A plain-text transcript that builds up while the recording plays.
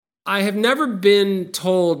I have never been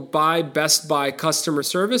told by Best Buy customer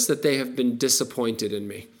service that they have been disappointed in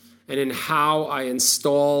me and in how I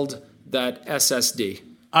installed that SSD.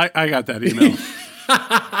 I got that email.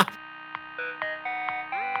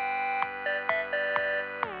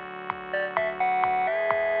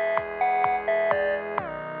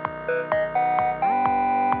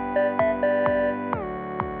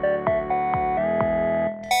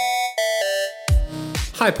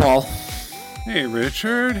 Hi, Paul. Hey,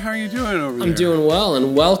 Richard. How are you doing over there? I'm doing well,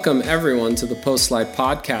 and welcome everyone to the Postlight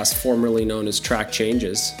Podcast, formerly known as Track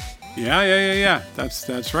Changes. Yeah.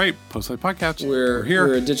 That's right. Postlight Podcast. We're here.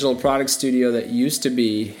 We're a digital product studio that used to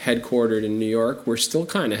be headquartered in New York. We're still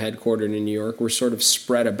kind of headquartered in New York. We're sort of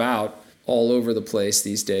spread about all over the place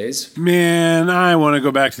these days. Man, I want to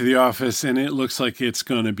go back to the office, and it looks like it's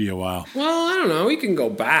going to be a while. Well, I don't know. We can go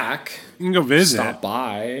back. You can go visit. Stop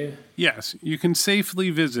by. Yes, you can safely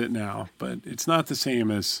visit now, but it's not the same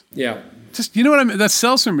as... Yeah. Just, you know what I mean? That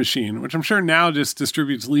seltzer machine, which I'm sure now just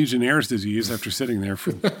distributes Legionnaire's disease after sitting there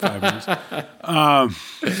for 5 minutes.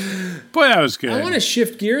 Boy, that was good. I want to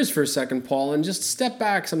shift gears for a second, Paul, and just step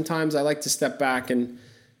back. Sometimes I like to step back and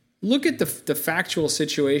look at the factual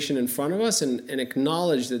situation in front of us and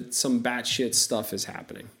acknowledge that some batshit stuff is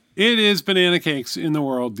happening. It is banana cakes in the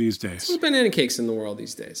world these days. There's banana cakes in the world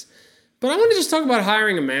these days. But I want to just talk about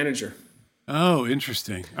hiring a manager. Oh,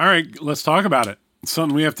 interesting. All right, let's talk about it. It's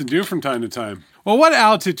something we have to do from time to time. Well, what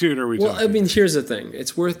altitude are we talking? Well, I mean, here's the thing.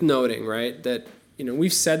 It's worth noting, right, that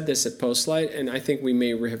we've said this at Postlight, and I think we may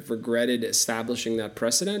have regretted establishing that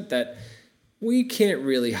precedent that we can't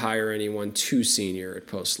really hire anyone too senior at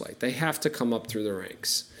Postlight. They have to come up through the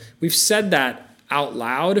ranks. We've said that out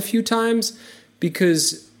loud a few times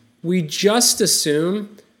because we just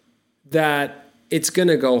assume that it's going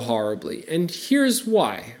to go horribly. And here's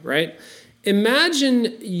why, right?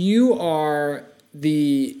 Imagine you are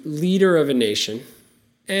the leader of a nation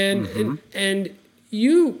and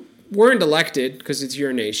you weren't elected because it's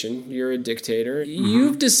your nation. You're a dictator. Mm-hmm.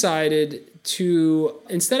 You've decided to,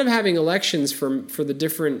 instead of having elections for the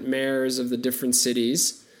different mayors of the different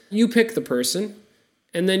cities, you pick the person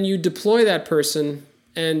and then you deploy that person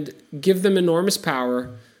and give them enormous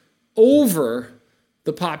power over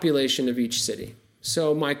the population of each city.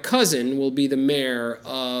 So my cousin will be the mayor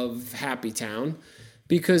of Happy Town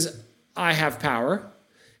because I have power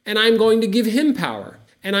and I'm going to give him power.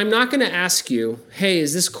 And I'm not going to ask you, hey,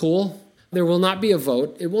 is this cool? There will not be a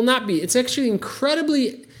vote. It will not be. It's actually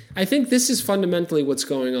incredibly, I think this is fundamentally what's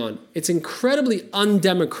going on. It's incredibly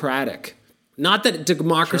undemocratic. Not that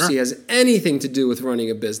democracy has anything to do with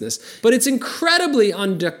running a business, but it's incredibly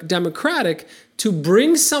undemocratic to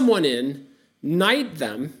bring someone in, knight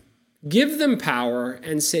them, give them power,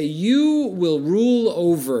 and say, you will rule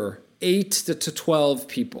over 8 to 12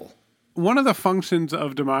 people. One of the functions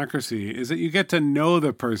of democracy is that you get to know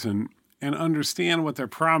the person and understand what their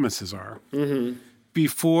promises are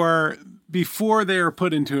before they are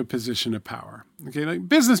put into a position of power. Okay, like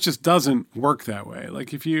business just doesn't work that way.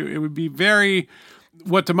 Like it would be very...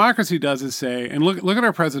 What democracy does is say, and look at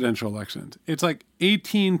our presidential elections. It's like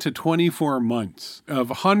 18 to 24 months of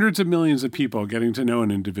hundreds of millions of people getting to know an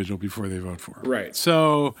individual before they vote for him. Right.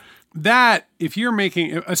 So that, if you're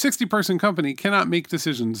making a 60-person company cannot make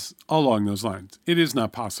decisions along those lines. It is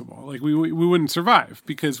not possible. Like we wouldn't survive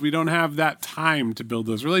because we don't have that time to build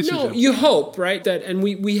those relationships. No, you hope, right? That, and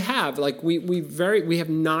we have we have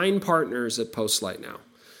 9 partners at Postlight now.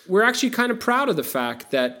 We're actually kind of proud of the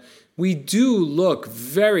fact that we do look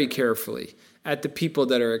very carefully at the people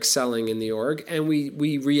that are excelling in the org, and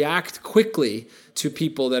we react quickly to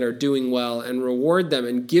people that are doing well and reward them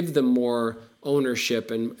and give them more ownership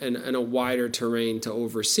and a wider terrain to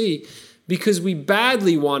oversee because we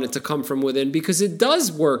badly want it to come from within because it does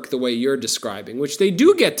work the way you're describing, which they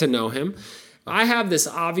do get to know him. I have this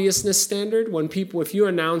obviousness standard if you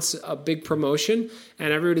announce a big promotion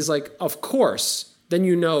and everybody's like, of course, then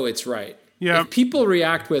you know it's right. Yeah. If people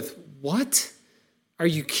react with, what? Are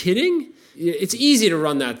you kidding? It's easy to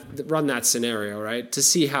run that scenario, right? To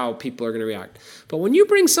see how people are going to react. But when you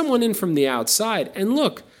bring someone in from the outside, and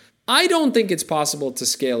look, I don't think it's possible to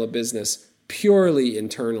scale a business purely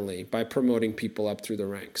internally by promoting people up through the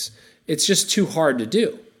ranks. It's just too hard to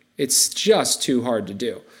do. It's just too hard to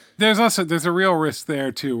do. There's a real risk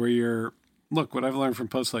there too, where what I've learned from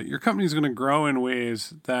Postlight, your company's going to grow in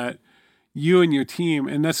ways that you and your team,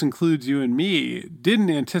 and this includes you and me, didn't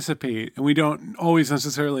anticipate, and we don't always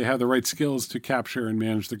necessarily have the right skills to capture and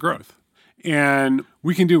manage the growth. And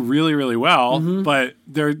we can do really, really well, but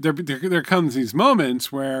there comes these moments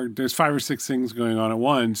where there's 5 or 6 things going on at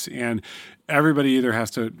once, and everybody either has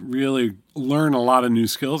to really learn a lot of new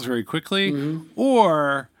skills very quickly,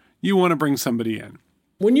 or you want to bring somebody in.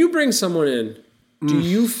 When you bring someone in, do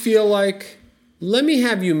you feel like, let me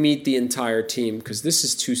have you meet the entire team because this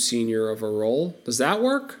is too senior of a role? Does that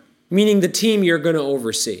work? Meaning the team you're going to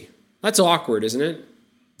oversee. That's awkward, isn't it?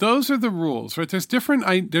 Those are the rules, right? There's different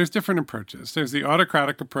approaches. There's the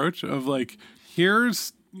autocratic approach of like,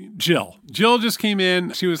 here's Jill. Jill just came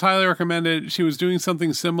in. She was highly recommended. She was doing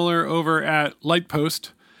something similar over at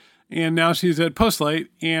Lightpost. And now she's at Postlight,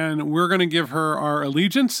 and we're going to give her our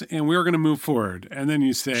allegiance, and we're going to move forward. And then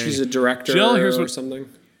you say, she's a director Jill, or something.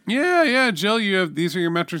 Yeah, Jill, these are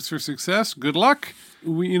your metrics for success. Good luck.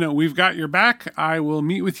 We've got your back. I will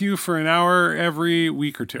meet with you for an hour every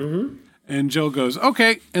week or two. Mm-hmm. And Jill goes,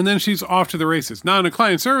 okay. And then she's off to the races. Now, in a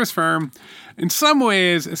client service firm, in some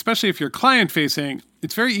ways, especially if you're client facing,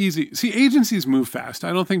 it's very easy. See, agencies move fast.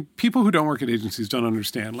 I don't think people who don't work at agencies don't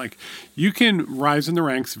understand. Like, you can rise in the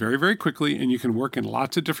ranks very, very quickly, and you can work in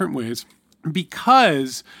lots of different ways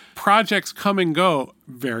because projects come and go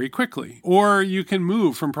very quickly. Or you can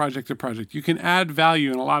move from project to project. You can add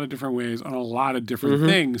value in a lot of different ways on a lot of different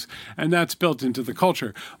things, and that's built into the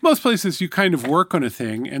culture. Most places you kind of work on a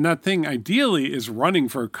thing, and that thing ideally is running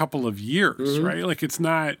for a couple of years, right? Like, it's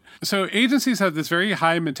not... So agencies have this very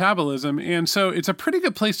high metabolism, and so it's a pretty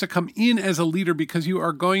good place to come in as a leader because you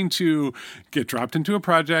are going to get dropped into a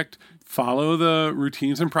project, follow the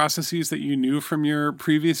routines and processes that you knew from your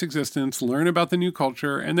previous existence, learn about the new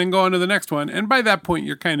culture, and then go on to the next one. And by that point,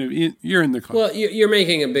 you're kind of you're in the culture. Well, you're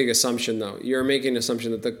making a big assumption, though. You're making an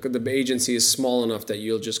assumption that the agency is small enough that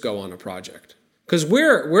you'll just go on a project. Because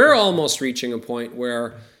we're almost reaching a point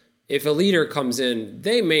where if a leader comes in,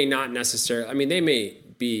 they may not necessarily, I mean, they may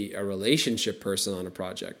be a relationship person on a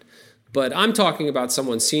project. But I'm talking about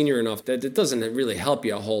someone senior enough that it doesn't really help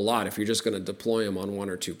you a whole lot if you're just going to deploy them on one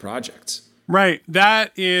or two projects. Right.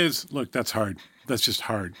 That's hard. That's just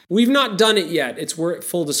hard. We've not done it yet.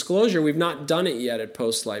 Full disclosure, we've not done it yet at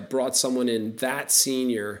Postlight. Brought someone in that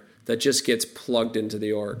senior that just gets plugged into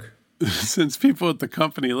the org. Since people at the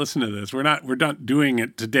company listen to this, we're not doing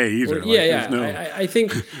it today either. I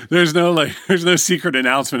think there's no secret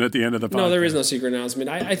announcement at the end of the podcast. No, there is no secret announcement.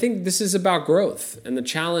 I think this is about growth and the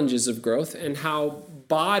challenges of growth and how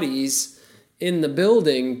bodies in the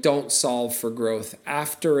building don't solve for growth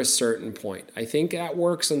after a certain point. I think that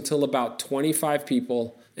works until about 25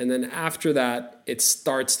 people, and then after that, it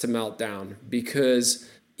starts to melt down because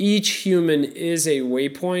each human is a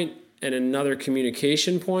waypoint and another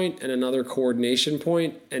communication point and another coordination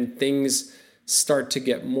point, and things start to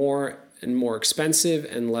get more and more expensive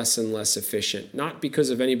and less efficient. Not because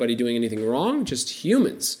of anybody doing anything wrong, just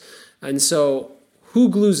humans. And so who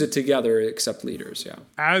glues it together except leaders? Yeah.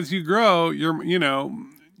 As you grow,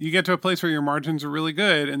 you get to a place where your margins are really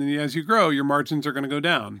good, and then as you grow, your margins are going to go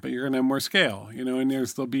down, but you're going to have more scale, and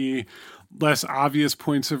there'll be less obvious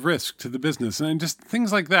points of risk to the business and just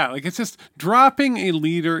things like that. Like, it's just dropping a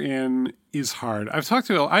leader in is hard.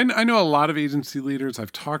 I know a lot of agency leaders.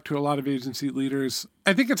 I've talked to a lot of agency leaders.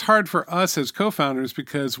 I think it's hard for us as co-founders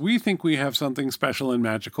because we think we have something special and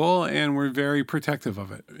magical, and we're very protective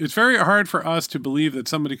of it. It's very hard for us to believe that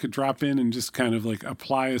somebody could drop in and just kind of like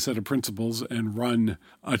apply a set of principles and run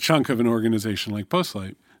a chunk of an organization like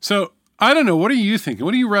Postlight. So I don't know. What are you thinking?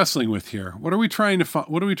 What are you wrestling with here? What are we trying to solve?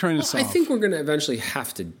 I think we're going to eventually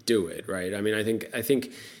have to do it, right? I mean, I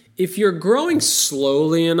think if you're growing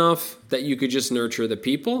slowly enough that you could just nurture the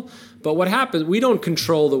people, but what happens, we don't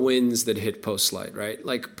control the winds that hit Postlight, right?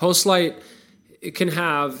 Like Postlight, it can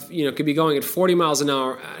have, could be going at 40 miles an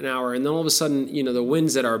hour, and then all of a sudden, the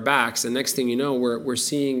winds at our backs, and next thing you know, we're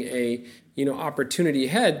seeing a opportunity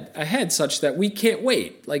ahead such that we can't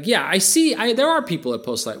wait. Like, yeah, there are people at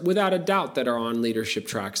Postlight without a doubt that are on leadership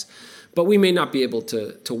tracks, but we may not be able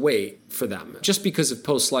to wait for them just because of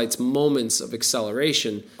Postlight's moments of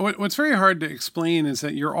acceleration. What's very hard to explain is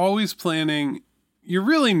that you're always planning. You're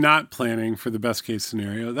really not planning for the best case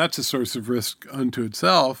scenario. That's a source of risk unto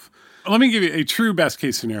itself. Let me give you a true best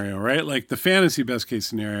case scenario, right? Like the fantasy best case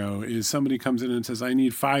scenario is somebody comes in and says, I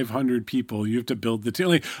need 500 people. You have to build the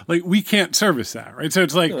team. Like we can't service that, right? So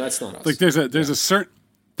it's like, no, that's not us. Like there's a certain,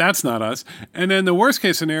 that's not us. And then the worst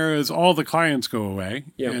case scenario is all the clients go away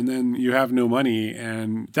and then you have no money,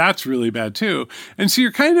 and that's really bad too. And so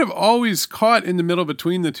you're kind of always caught in the middle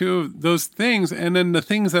between the two of those things. And then the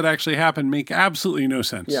things that actually happen make absolutely no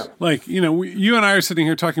sense. Yeah. Like, you and I are sitting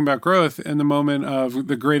here talking about growth in the moment of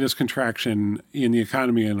the greatest contraction in the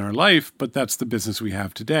economy in our life, but that's the business we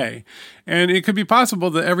have today. And it could be possible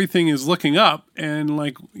that everything is looking up and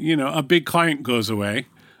a big client goes away.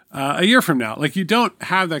 a year from now. Like, you don't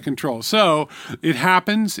have that control. So it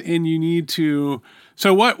happens, and you need to.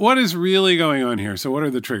 So what is really going on here? So what are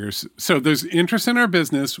the triggers? So there's interest in our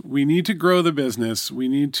business. We need to grow the business. We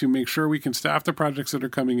need to make sure we can staff the projects that are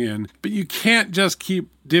coming in. But you can't just keep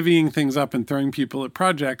divvying things up and throwing people at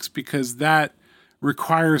projects, because that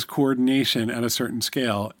requires coordination at a certain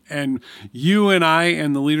scale. And you and I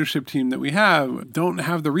and the leadership team that we have don't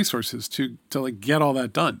have the resources to like get all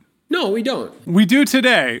that done. No, we don't. We do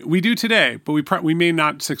today, but we may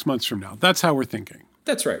not 6 months from now. That's how we're thinking.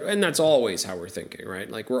 That's right. And that's always how we're thinking, right?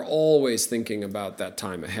 Like, we're always thinking about that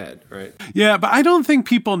time ahead, right? Yeah, but I don't think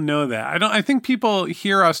people know that. I think people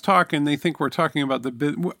hear us talk and they think we're talking about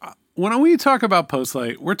when we talk about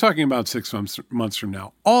Postlight, we're talking about 6 months from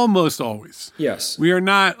now, almost always. Yes. We are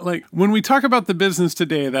not like, when we talk about the business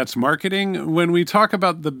today, that's marketing. When we talk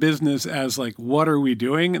about the business as like, what are we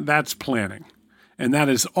doing? That's planning. And that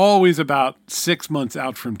is always about 6 months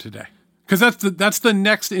out from today. Because that's the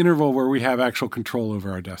next interval where we have actual control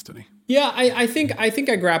over our destiny. Yeah, I think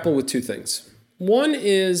I grapple with two things. One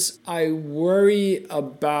is I worry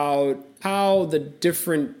about how the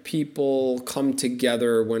different people come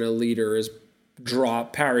together when a leader is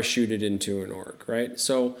parachuted into an org, right?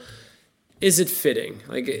 So is it fitting?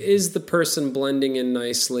 Like, is the person blending in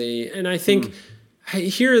nicely? And I think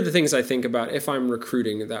here are the things I think about if I'm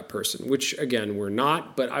recruiting that person, which again, we're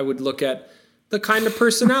not, but I would look at the kind of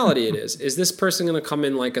personality it is. Is this person going to come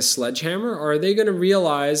in like a sledgehammer, or are they going to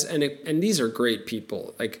realize, and these are great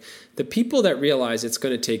people, like the people that realize it's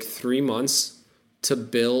going to take 3 months to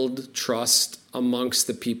build trust amongst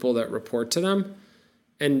the people that report to them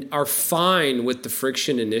and are fine with the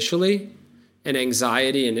friction initially and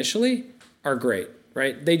anxiety initially, are great,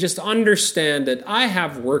 right? They just understand that I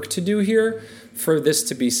have work to do here for this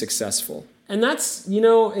to be successful. And that's,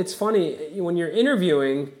 it's funny, when you're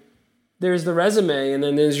interviewing, there's the resume and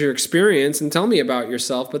then there's your experience and tell me about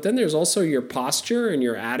yourself. But then there's also your posture and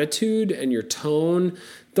your attitude and your tone.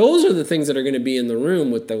 Those are the things that are going to be in the room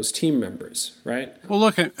with those team members, right? Well,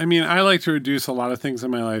 look, I mean, I like to reduce a lot of things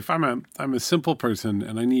in my life. I'm a simple person,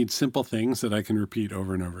 and I need simple things that I can repeat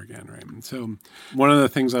over and over again, right? And so one of the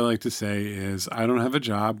things I like to say is, I don't have a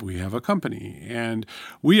job, we have a company. And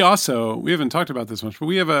we haven't talked about this much, but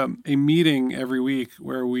we have a meeting every week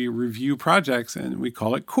where we review projects, and we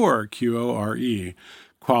call it CORE, QORE.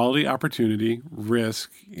 Quality, opportunity,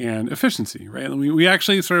 risk, and efficiency, right? And we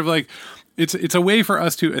actually sort of like, it's a way for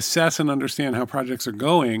us to assess and understand how projects are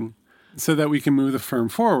going so that we can move the firm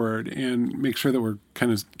forward and make sure that we're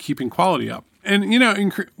kind of keeping quality up.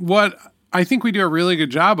 And, what I think we do a really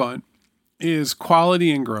good job on is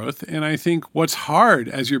quality and growth. And I think what's hard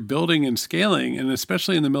as you're building and scaling, and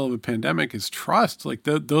especially in the middle of a pandemic, is trust, like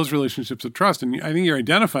those relationships of trust. And I think you're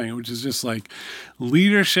identifying it, which is just like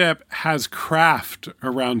leadership has craft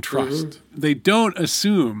around trust. Mm-hmm. They don't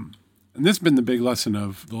assume, and this has been the big lesson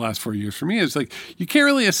of the last 4 years for me, is like, you can't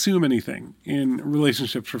really assume anything in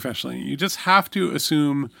relationships professionally. You just have to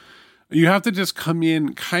assume, you have to just come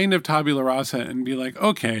in kind of tabula rasa and be like,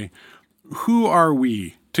 okay, who are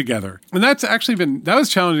we together? And that's actually that was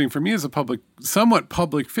challenging for me as a somewhat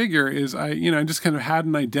public figure, is I just kind of had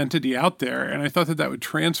an identity out there, and I thought that would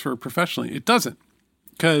transfer professionally. It doesn't,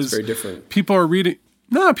 because very different. People are reading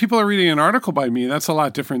an article by me. That's a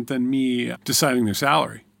lot different than me deciding their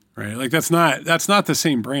salary, right? Like that's not the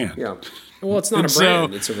same brand. Yeah. Well, it's not a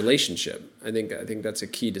brand, it's a relationship. I think that's a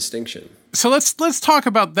key distinction. So let's talk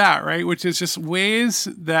about that, right? Which is just ways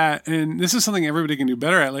that, and this is something everybody can do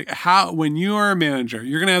better at, like how, when you are a manager,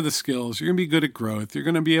 you're going to have the skills, you're going to be good at growth, you're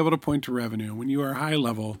going to be able to point to revenue. When you are high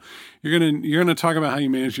level, you're going to talk about how you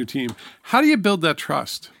manage your team. How do you build that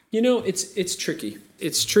trust? It's tricky.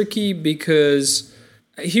 It's tricky because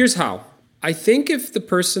here's how. I think if the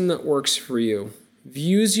person that works for you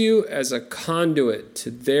views you as a conduit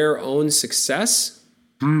to their own success,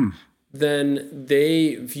 then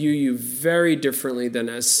they view you very differently than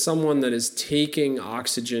as someone that is taking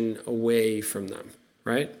oxygen away from them,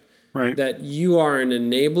 right? Right. That you are an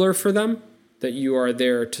enabler for them, that you are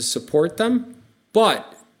there to support them,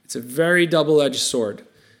 but it's a very double-edged sword,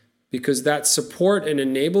 because that support and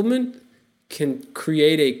enablement can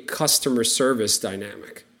create a customer service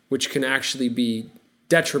dynamic, which can actually be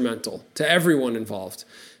detrimental to everyone involved.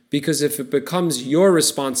 Because if it becomes your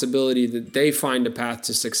responsibility that they find a path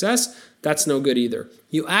to success, that's no good either.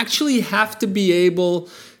 You actually have to be able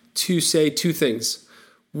to say two things.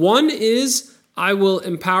 One is, I will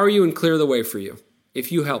empower you and clear the way for you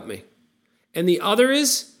if you help me. And the other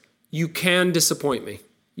is, you can disappoint me.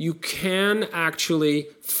 You can actually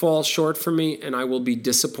fall short for me and I will be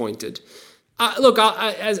disappointed. Look,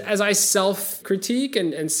 as I self-critique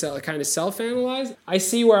and kind of self-analyze, I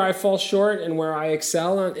see where I fall short and where I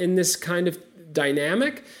excel in this kind of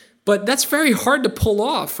dynamic. But that's very hard to pull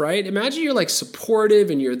off, right? Imagine you're like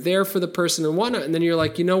supportive and you're there for the person and whatnot, and then you're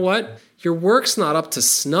like, you know what? Your work's not up to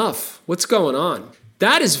snuff. What's going on?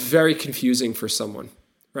 That is very confusing for someone,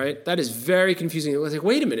 right? That is very confusing. It's like,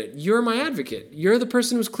 wait a minute, you're my advocate. You're the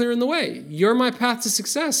person who's clearing the way. You're my path to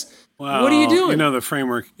success. Well, what are you doing? You know, the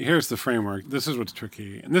framework, here's the framework. This is what's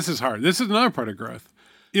tricky. And this is hard. This is another part of growth.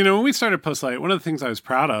 You know, when we started Postlight, one of the things I was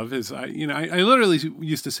proud of is, I literally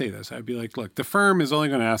used to say this. I'd be like, look, the firm is only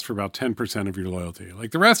going to ask for about 10% of your loyalty.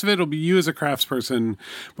 Like the rest of it will be you as a craftsperson,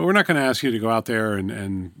 but we're not going to ask you to go out there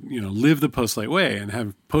and live the Postlight way and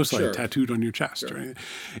have Postlight tattooed on your chest or anything.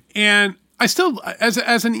 And I still, as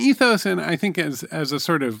an ethos, and I think as a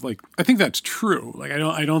sort of like, I think that's true. Like I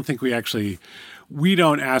don't think we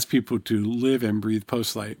don't ask people to live and breathe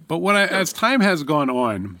Postlight. But as time has gone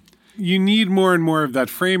on, you need more and more of that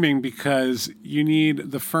framing because you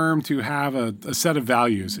need the firm to have a set of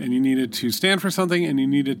values, and you need it to stand for something, and you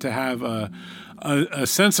need it to have a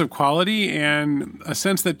sense of quality and a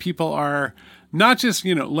sense that people are not just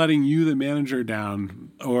letting you, the manager, down,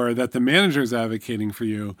 or that the manager is advocating for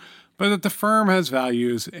you, but that the firm has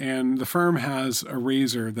values and the firm has a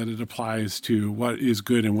razor that it applies to what is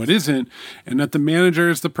good and what isn't, and that the manager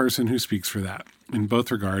is the person who speaks for that in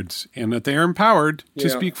both regards, and that they are empowered to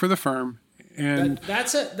speak for the firm. And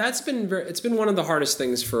it's been one of the hardest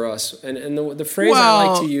things for us. And the phrase I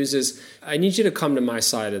like to use is, I need you to come to my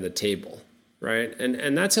side of the table. Right.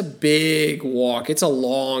 And that's a big walk. It's a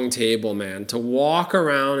long table, man. To walk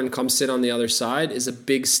around and come sit on the other side is a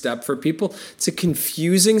big step for people. It's a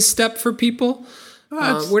confusing step for people.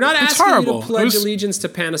 We're not asking you to pledge allegiance to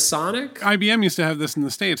Panasonic. IBM used to have this in the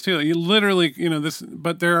States too. You literally, this,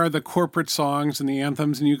 but there are the corporate songs and the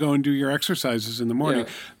anthems, and you go and do your exercises in the morning.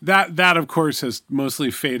 Yeah. That of course has mostly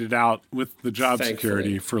faded out with the job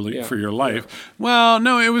security for your life. Yeah. Well,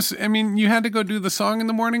 no, it was. I mean, you had to go do the song in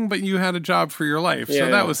the morning, but you had a job for your life, so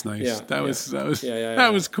that was nice. Yeah.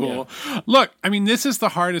 That was cool. Yeah. Look, I mean, this is the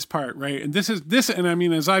hardest part, right? And and I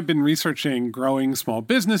mean, as I've been researching growing small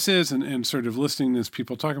businesses and sort of listening to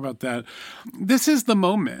people talk about that, this is the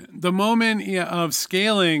moment. The moment of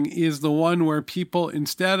scaling is the one where people,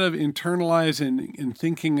 instead of internalizing and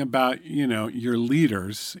thinking about, your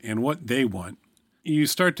leaders and what they want, you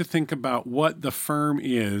start to think about what the firm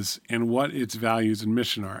is and what its values and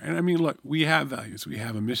mission are. And I mean, look, we have values. We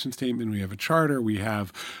have a mission statement. We have a charter. We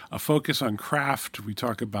have a focus on craft. We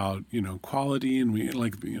talk about, quality, and we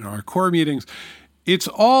our core meetings. It's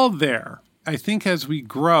all there. I think as we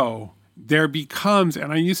grow, there becomes,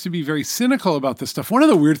 and I used to be very cynical about this stuff. One of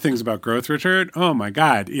the weird things about growth, Richard, oh my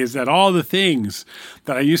God, is that all the things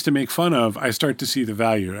that I used to make fun of, I start to see the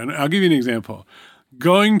value. And I'll give you an example.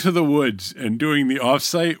 Going to the woods and doing the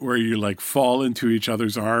offsite where you like fall into each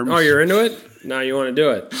other's arms. Oh, you're into it? Now you want to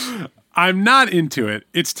do it. I'm not into it.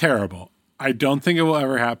 It's terrible. I don't think it will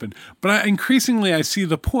ever happen. But increasingly I see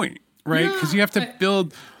the point, right? Because you have to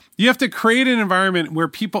build... You have to create an environment where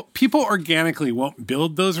people organically won't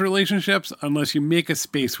build those relationships unless you make a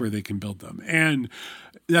space where they can build them. And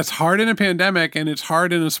that's hard in a pandemic, and it's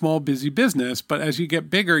hard in a small, busy business. But as you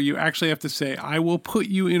get bigger, you actually have to say, I will put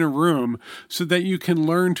you in a room so that you can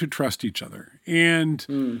learn to trust each other.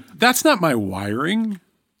 And that's not my wiring.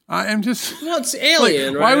 I'm just... Well, it's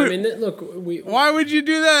alien, right? Why would you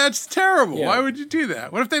do that? That's terrible. Yeah. Why would you do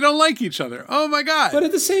that? What if they don't like each other? Oh, my God. But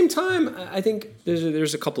at the same time, I think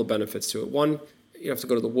there's a couple of benefits to it. One, you have to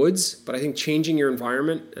go to the woods, but I think changing your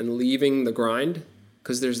environment and leaving the grind,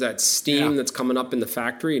 because there's that steam that's coming up in the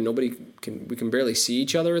factory, and we can barely see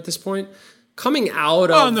each other at this point. Coming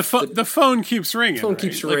out of... and the phone keeps ringing. The phone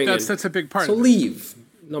keeps ringing. That's a big part of it. So leave.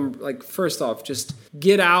 First off, just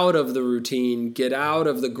get out of the routine, get out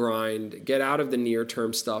of the grind, get out of the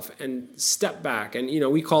near-term stuff, and step back. And,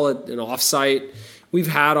 we call it an offsite. We've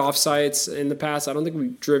had offsites in the past. I don't think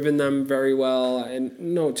we've driven them very well, and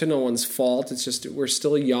to no one's fault. It's just we're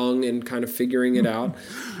still young and kind of figuring it out.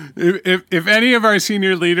 If any of our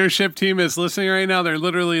senior leadership team is listening right now, they're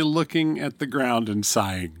literally looking at the ground and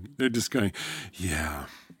sighing. They're just going, yeah.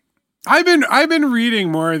 I've been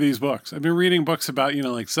reading more of these books. I've been reading books about,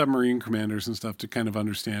 like submarine commanders and stuff to kind of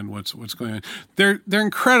understand what's going on. They're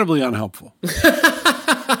incredibly unhelpful.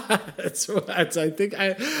 That's I think I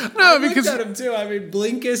looked at them too. I mean,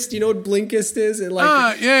 Blinkist. You know what Blinkist is? It's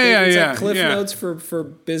like Cliff Notes for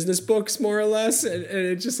business books, more or less, and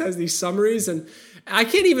it just has these summaries. And I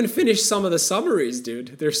can't even finish some of the summaries,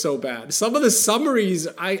 dude. They're so bad. Some of the summaries,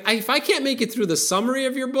 if I can't make it through the summary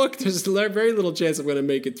of your book, there's very little chance I'm going to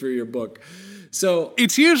make it through your book. So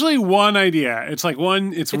it's usually one idea. It's like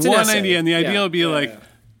one idea, and the idea will be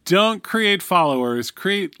don't create followers,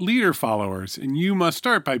 create leader followers, and you must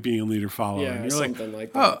start by being a leader follower. Yeah, and you're something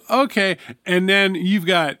like that. Oh, okay. And then you've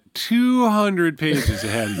got 200 pages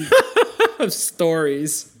ahead of you. Of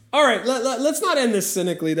stories. All right, let's not end this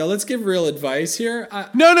cynically, though. Let's give real advice here.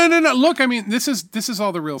 No. Look, I mean, this is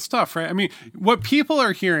all the real stuff, right? I mean, what people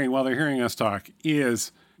are hearing while they're hearing us talk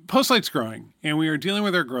is Postlight's growing, and we are dealing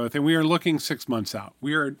with our growth, and we are looking 6 months out.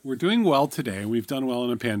 We're doing well today. We've done well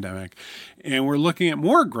in a pandemic, and we're looking at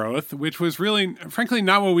more growth, which was really, frankly,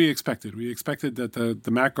 not what we expected. We expected that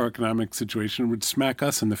the macroeconomic situation would smack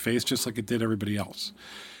us in the face just like it did everybody else.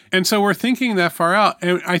 And so we're thinking that far out.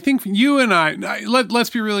 And I think you and let's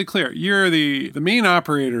be really clear. You're the main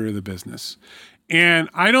operator of the business. And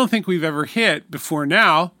I don't think we've ever hit before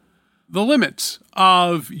now the limits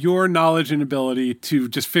of your knowledge and ability to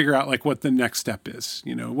just figure out like what the next step is.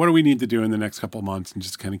 You know, what do we need to do in the next couple of months and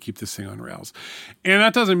just kind of keep this thing on rails? And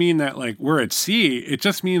that doesn't mean that like we're at sea. It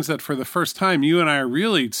just means that for the first time, you and I are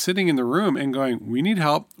really sitting in the room and going, we need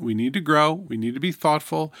help. We need to grow. We need to be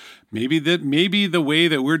thoughtful. Maybe the way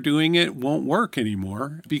that we're doing it won't work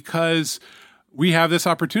anymore because we have this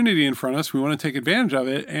opportunity in front of us. We want to take advantage of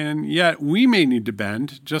it. And yet we may need to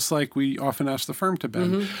bend just like we often ask the firm to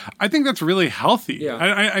bend. Mm-hmm. I think that's really healthy.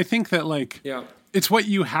 Yeah. I think that it's what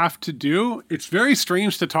you have to do. It's very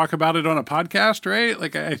strange to talk about it on a podcast, right?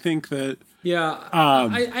 Like, I think that. Yeah.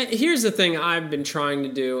 Here's the thing I've been trying to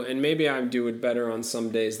do, and maybe I do it better on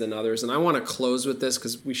some days than others. And I want to close with this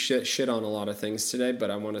because we shit on a lot of things today, but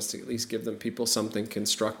I want us to at least give people something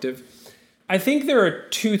constructive. I think there are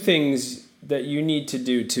two things that you need to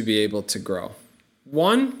do to be able to grow.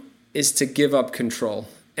 One is to give up control.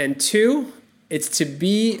 And two, it's to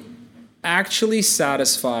be actually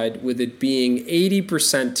satisfied with it being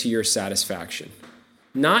 80% to your satisfaction.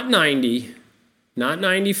 Not 90, not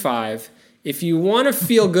 95. If you want to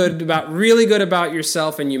feel really good about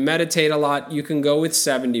yourself and you meditate a lot, you can go with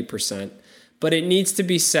 70%. But it needs to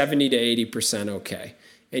be 70 to 80% okay.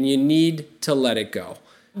 And you need to let it go.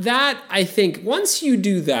 That, I think, once you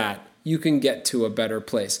do that, you can get to a better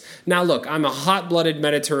place. Now, look, I'm a hot-blooded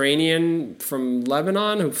Mediterranean from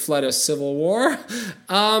Lebanon who fled a civil war.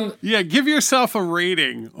 Give yourself a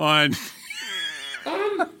rating on...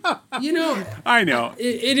 I know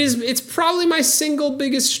it's probably my single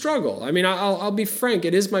biggest struggle. I mean, I'll be frank.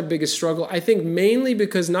 It is my biggest struggle. I think mainly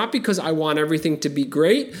not because I want everything to be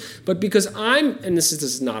great, but because and this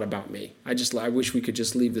is not about me. I wish we could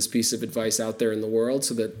just leave this piece of advice out there in the world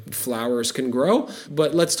so that flowers can grow.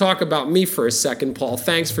 But let's talk about me for a second, Paul.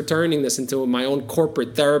 Thanks for turning this into my own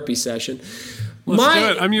corporate therapy session. Let's do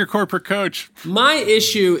it. I'm your corporate coach. My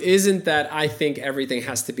issue isn't that I think everything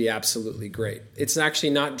has to be absolutely great. It's actually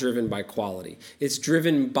not driven by quality. It's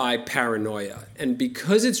driven by paranoia. And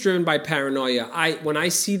because it's driven by paranoia, when I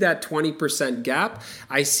see that 20% gap,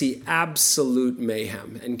 I see absolute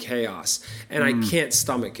mayhem and chaos. And I can't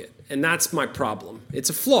stomach it. And that's my problem. It's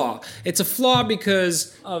a flaw. It's a flaw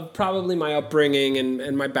because of probably my upbringing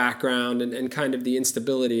and my background and kind of the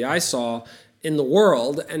instability I saw in the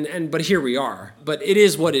world, but here we are. But it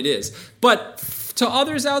is what it is. But to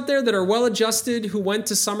others out there that are well-adjusted who went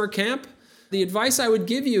to summer camp, the advice I would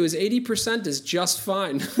give you is 80% is just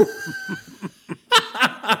fine.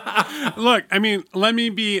 Look, I mean, let me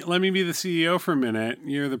be the CEO for a minute.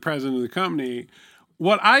 You're the president of the company.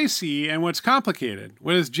 What I see and what's complicated,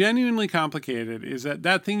 what is genuinely complicated is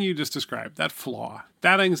that thing you just described, that flaw,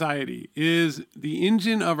 that anxiety is the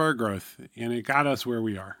engine of our growth, and it got us where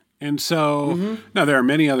we are. And so, now there are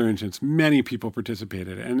many other engines, many people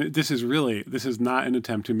participated. And this is not an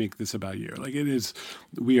attempt to make this about you. Like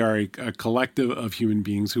we are a collective of human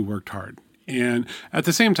beings who worked hard. And at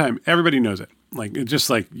the same time, everybody knows it. Like, it's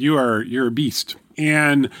just like you're a beast.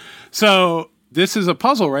 And so this is a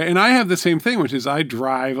puzzle, right? And I have the same thing, which is I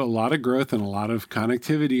drive a lot of growth and a lot of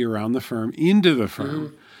connectivity around the firm into the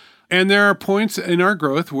firm. And there are points in our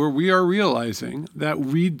growth where we are realizing that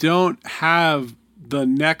we don't have the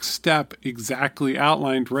next step exactly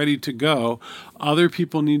outlined, ready to go. Other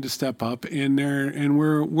people need to step up, and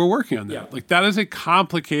we're working on that. Yeah. Like, that is a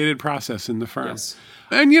complicated process in the firm. Yes.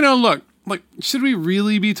 And look, like, should we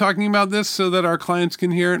really be talking about this so that our clients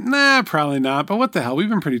can hear it? Nah, probably not. But what the hell? We've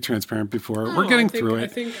been pretty transparent before. We're getting through it.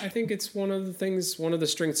 I think it's one of the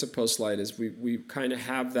strengths of Postlight is we kind of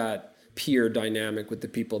have that peer dynamic with the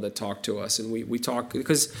people that talk to us. And we talk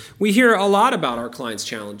because we hear a lot about our clients'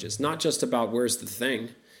 challenges, not just about where's the thing.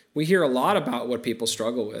 We hear a lot about what people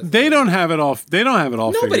struggle with. They don't have it all. They don't have it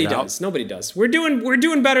all. Nobody figured does. out. Nobody does. We're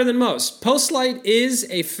doing better than most. Postlight is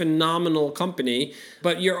a phenomenal company,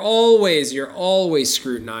 but you're always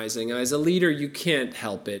scrutinizing. And as a leader, you can't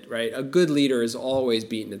help it, right? A good leader is always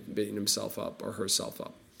beating himself up or herself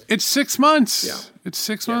up. It's 6 months. Yeah. It's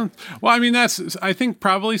 6 months. Well, I mean, I think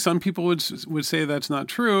probably some people would say that's not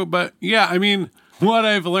true, but yeah, I mean, what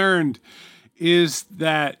I've learned is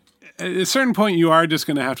that at a certain point, you are just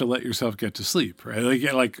going to have to let yourself get to sleep, right?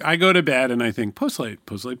 Like I go to bed and I think Postlight.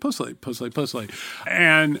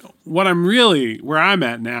 And where I'm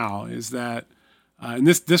at now is that, and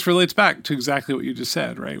this relates back to exactly what you just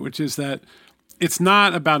said, right? Which is that it's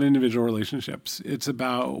not about individual relationships. It's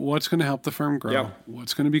about what's going to help the firm grow,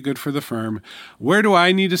 what's going to be good for the firm. Where do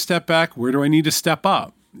I need to step back? Where do I need to step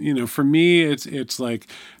up? For me, it's like,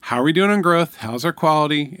 how are we doing on growth? How's our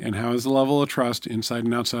quality? And how is the level of trust inside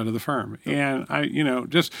and outside of the firm? And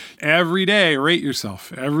just every day, rate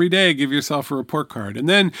yourself. Every day, give yourself a report card. And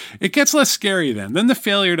then it gets less scary then. Then the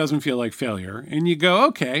failure doesn't feel like failure. And you go,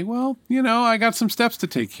 okay, well, I got some steps to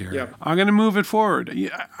take here. Yep. I'm going to move it forward.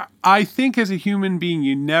 I think as a human being,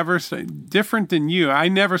 different than you, I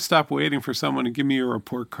never stop waiting for someone to give me a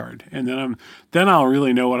report card. And then I'll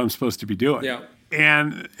really know what I'm supposed to be doing. Yeah.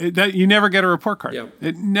 And you never get a report card. Yep.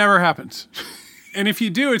 It never happens. And if you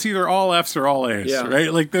do, it's either all Fs or all As,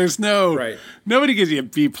 right? Like there's nobody gives you a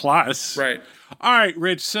B+. Right. All right,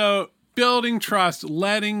 Rich. So building trust,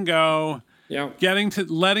 letting go, letting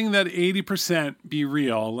that 80% be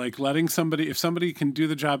real, like if somebody can do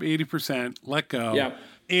the job 80%, let go. Yeah.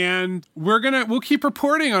 And we'll keep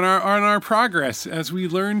reporting on our progress as we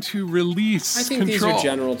learn to release control. These are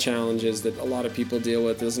general challenges that a lot of people deal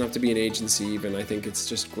with. It doesn't have to be an agency even. I think it's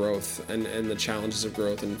just growth and the challenges of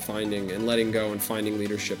growth and finding and letting go and finding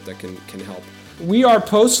leadership that can help. We are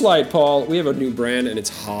Postlight, Paul. We have a new brand and it's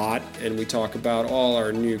hot, and we talk about all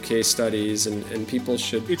our new case studies and people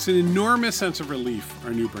should... It's an enormous sense of relief,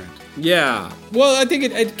 our new brand. Yeah. Well, I think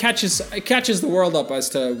it catches the world up as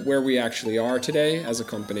to where we actually are today as a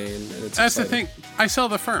company, and it's That's exciting. The thing. I sell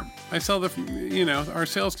the firm. I sell our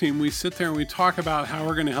sales team. We sit there and we talk about how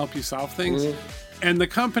we're going to help you solve things. Mm-hmm. And the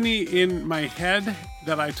company in my head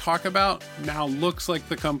that I talk about now looks like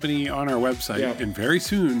the company on our website. Yeah. And very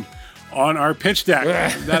soon on our pitch deck.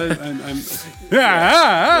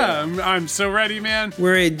 I'm so ready, man.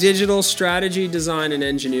 We're a digital strategy, design, and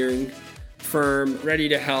engineering firm ready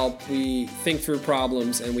to help. We think through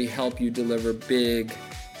problems and we help you deliver big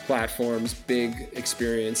platforms, big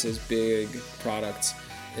experiences, big products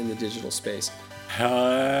in the digital space.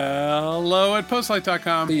 Hello at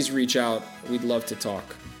postlight.com. Please reach out. We'd love to talk.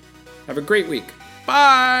 Have a great week.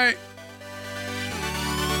 Bye.